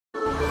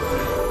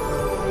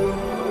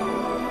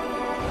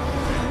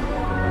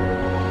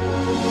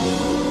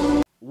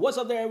What's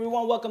up there,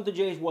 everyone? Welcome to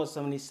Jay's World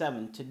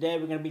 77. Today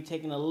we're going to be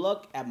taking a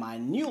look at my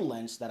new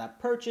lens that I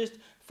purchased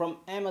from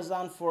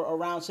Amazon for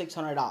around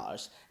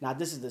 $600. Now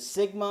this is the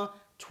Sigma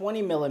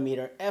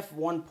 20mm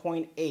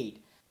F1.8.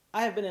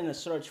 I have been in a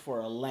search for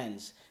a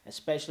lens,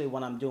 especially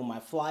when I'm doing my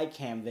fly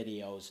cam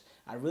videos.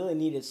 I really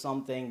needed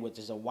something which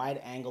is a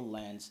wide angle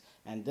lens,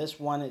 and this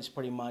one is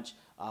pretty much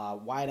a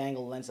wide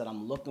angle lens that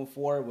I'm looking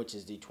for, which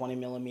is the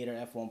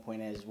 20mm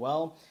F1.8 as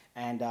well.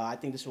 And I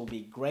think this will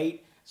be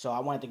great. So I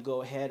wanted to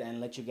go ahead and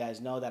let you guys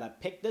know that I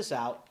picked this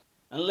out.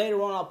 And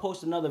later on I'll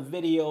post another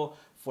video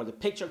for the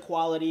picture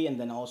quality and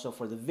then also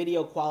for the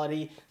video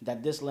quality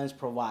that this lens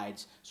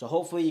provides. So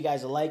hopefully you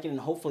guys will like it, and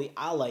hopefully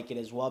I'll like it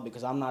as well,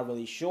 because I'm not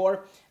really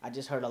sure. I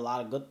just heard a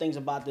lot of good things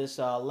about this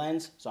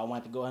lens, so I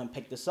wanted to go ahead and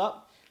pick this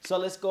up. So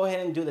let's go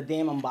ahead and do the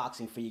damn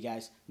unboxing for you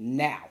guys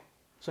now.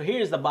 So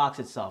here's the box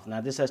itself. Now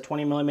this has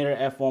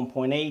 20mm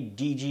f1.8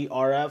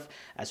 DGRF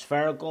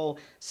aspherical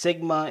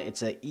Sigma.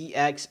 It's a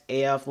EX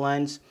AF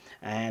lens,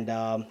 and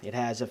it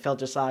has a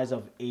filter size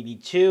of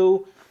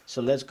 82.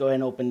 So let's go ahead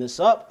and open this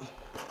up.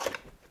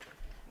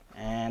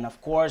 And of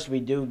course we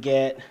do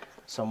get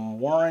some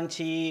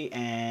warranty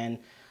and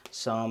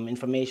some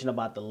information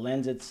about the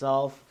lens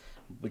itself,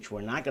 which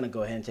we're not going to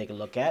go ahead and take a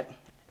look at.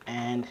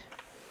 And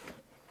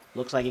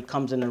looks like it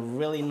comes in a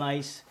really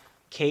nice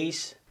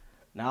case.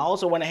 Now I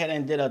also went ahead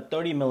and did a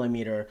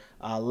 30mm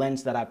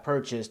lens that I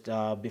purchased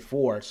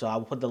before, so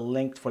I'll put the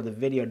link for the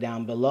video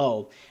down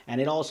below. And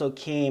it also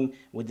came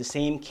with the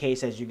same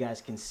case as you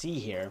guys can see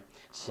here.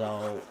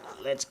 So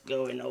let's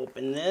go and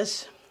open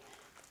this.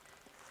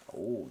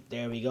 Oh,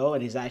 there we go.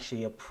 It is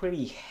actually a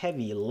pretty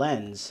heavy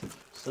lens.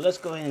 So let's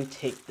go ahead and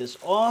take this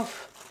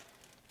off.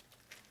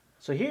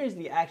 So here's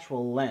the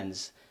actual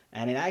lens,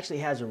 and it actually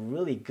has a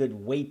really good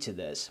weight to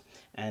this.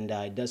 And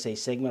it does say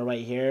Sigma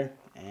right here,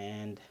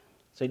 and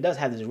so it does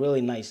have this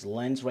really nice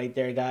lens right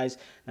there, guys.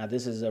 Now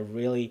this is a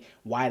really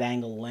wide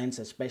angle lens,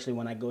 especially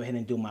when I go ahead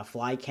and do my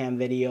fly cam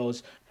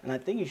videos. And I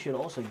think you should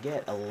also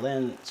get a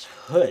lens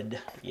hood.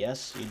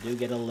 Yes, you do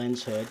get a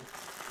lens hood.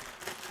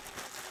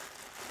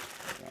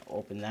 I'll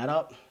open that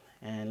up,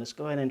 and let's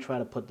go ahead and try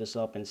to put this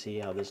up and see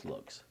how this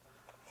looks.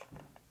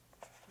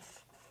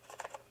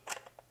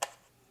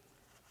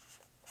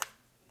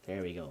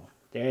 There we go.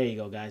 There you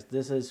go, guys.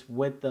 This is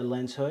with the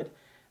lens hood,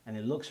 and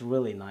it looks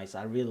really nice.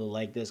 I really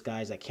like this,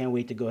 guys. I can't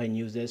wait to go ahead and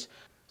use this.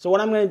 So what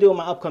I'm going to do in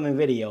my upcoming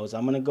videos,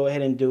 I'm going to go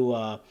ahead and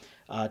do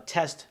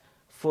test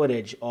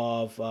footage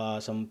of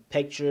some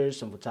pictures,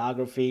 some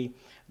photography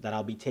that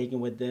I'll be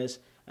taking with this,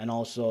 and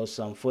also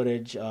some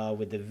footage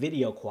with the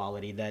video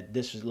quality that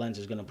this lens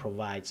is going to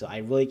provide. So I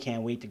really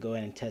can't wait to go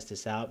ahead and test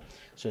this out.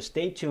 So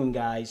stay tuned,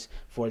 guys,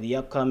 for the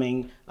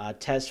upcoming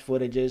test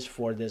footages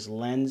for this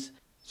lens.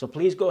 So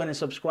please go ahead and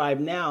subscribe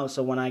now,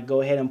 so when I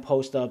go ahead and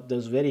post up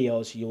those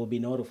videos, you will be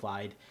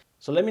notified.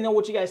 So let me know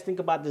what you guys think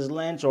about this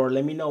lens, or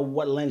let me know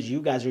what lens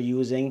you guys are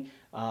using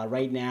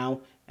right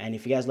now. And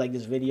if you guys like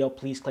this video,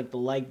 please click the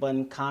like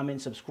button,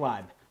 comment,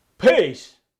 subscribe. Peace!